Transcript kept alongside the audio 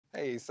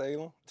Hey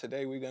Salem,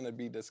 today we're going to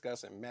be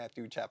discussing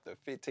Matthew chapter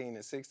 15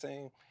 and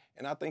 16,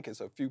 and I think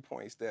it's a few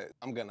points that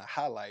I'm going to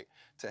highlight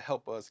to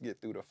help us get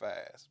through the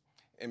fast.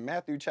 In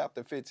Matthew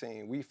chapter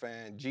 15, we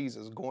find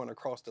Jesus going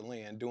across the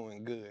land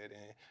doing good,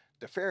 and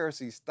the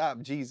Pharisees stop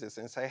Jesus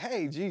and say,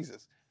 "Hey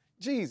Jesus,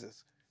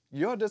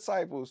 your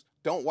disciples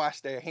don't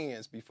wash their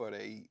hands before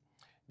they eat."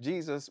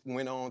 Jesus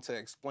went on to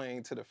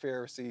explain to the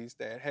Pharisees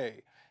that,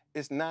 hey,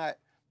 it's not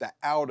the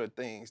outer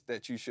things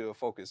that you should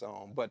focus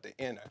on, but the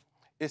inner.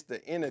 It's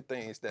the inner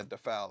things that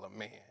defile a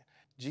man.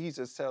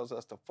 Jesus tells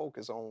us to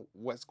focus on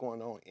what's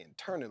going on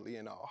internally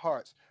in our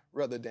hearts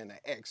rather than the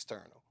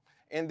external.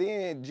 And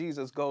then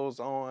Jesus goes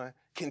on,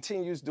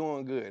 continues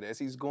doing good. As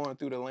he's going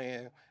through the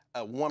land,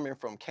 a woman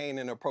from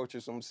Canaan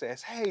approaches him and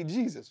says, "Hey,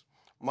 Jesus,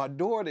 my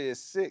daughter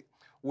is sick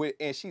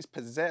and she's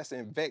possessed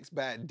and vexed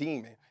by a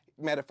demon.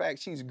 Matter of fact,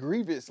 she's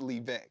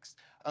grievously vexed.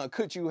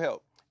 Could you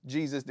help?"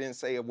 Jesus didn't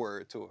say a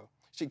word to her.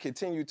 She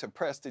continued to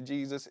press to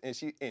Jesus,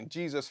 and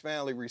Jesus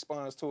finally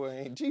responds to her,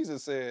 and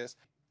Jesus says,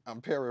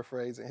 I'm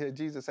paraphrasing here,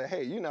 Jesus said,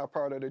 "Hey, you're not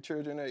part of the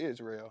children of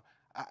Israel.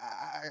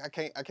 I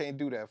can't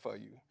do that for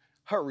you."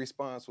 Her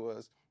response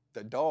was,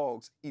 "The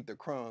dogs eat the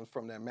crumbs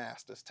from their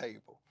master's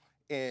table."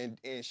 And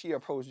she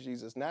approached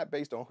Jesus not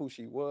based on who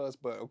she was,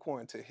 but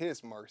according to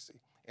his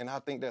mercy. And I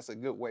think that's a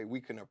good way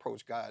we can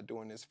approach God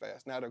during this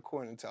fast, not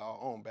according to our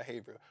own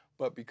behavior,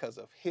 but because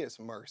of his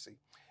mercy.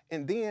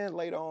 And then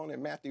later on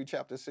in Matthew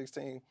chapter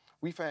 16,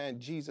 we find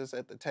Jesus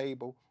at the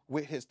table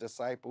with his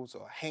disciples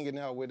or hanging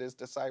out with his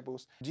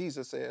disciples.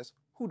 Jesus says,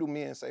 "Who do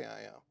men say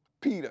I am?"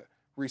 Peter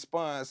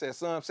responds, says,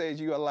 "Some say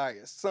you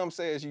Elias, some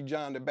says you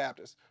John the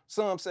Baptist,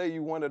 some say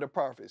you one of the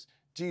prophets."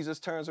 Jesus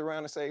turns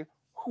around and says,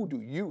 "Who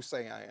do you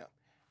say I am?"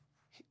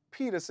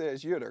 Peter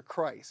says, "You're the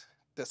Christ,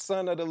 the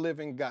Son of the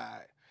living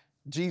God."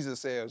 Jesus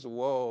says,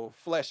 "Whoa,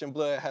 flesh and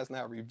blood has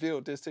not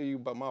revealed this to you,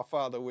 but my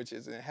Father which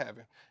is in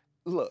heaven."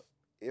 Look,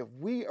 if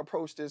we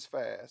approach this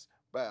fast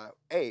by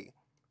A,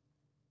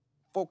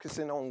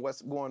 focusing on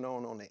what's going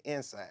on the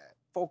inside,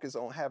 focus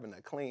on having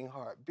a clean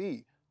heart.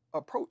 B,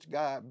 approach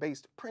God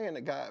praying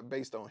to God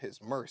based on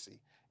his mercy.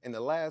 And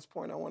the last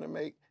point I want to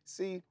make,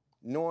 C,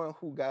 knowing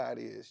who God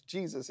is.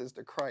 Jesus is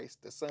the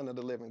Christ, the Son of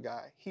the living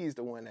God. He's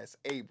the one that's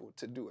able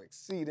to do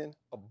exceeding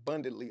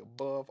abundantly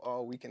above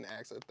all we can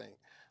ask or think.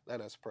 Let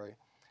us pray.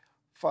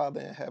 Father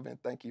in heaven,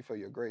 thank you for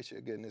your grace,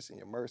 your goodness, and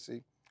your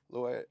mercy.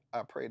 Lord,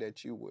 I pray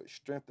that you would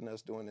strengthen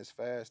us during this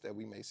fast, that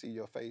we may see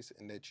your face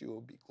and that you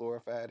will be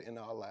glorified in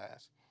our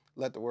lives.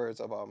 Let the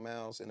words of our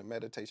mouths and the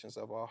meditations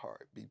of our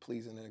heart be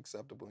pleasing and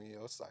acceptable in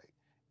your sight.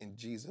 In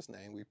Jesus'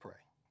 name we pray.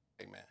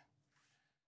 Amen.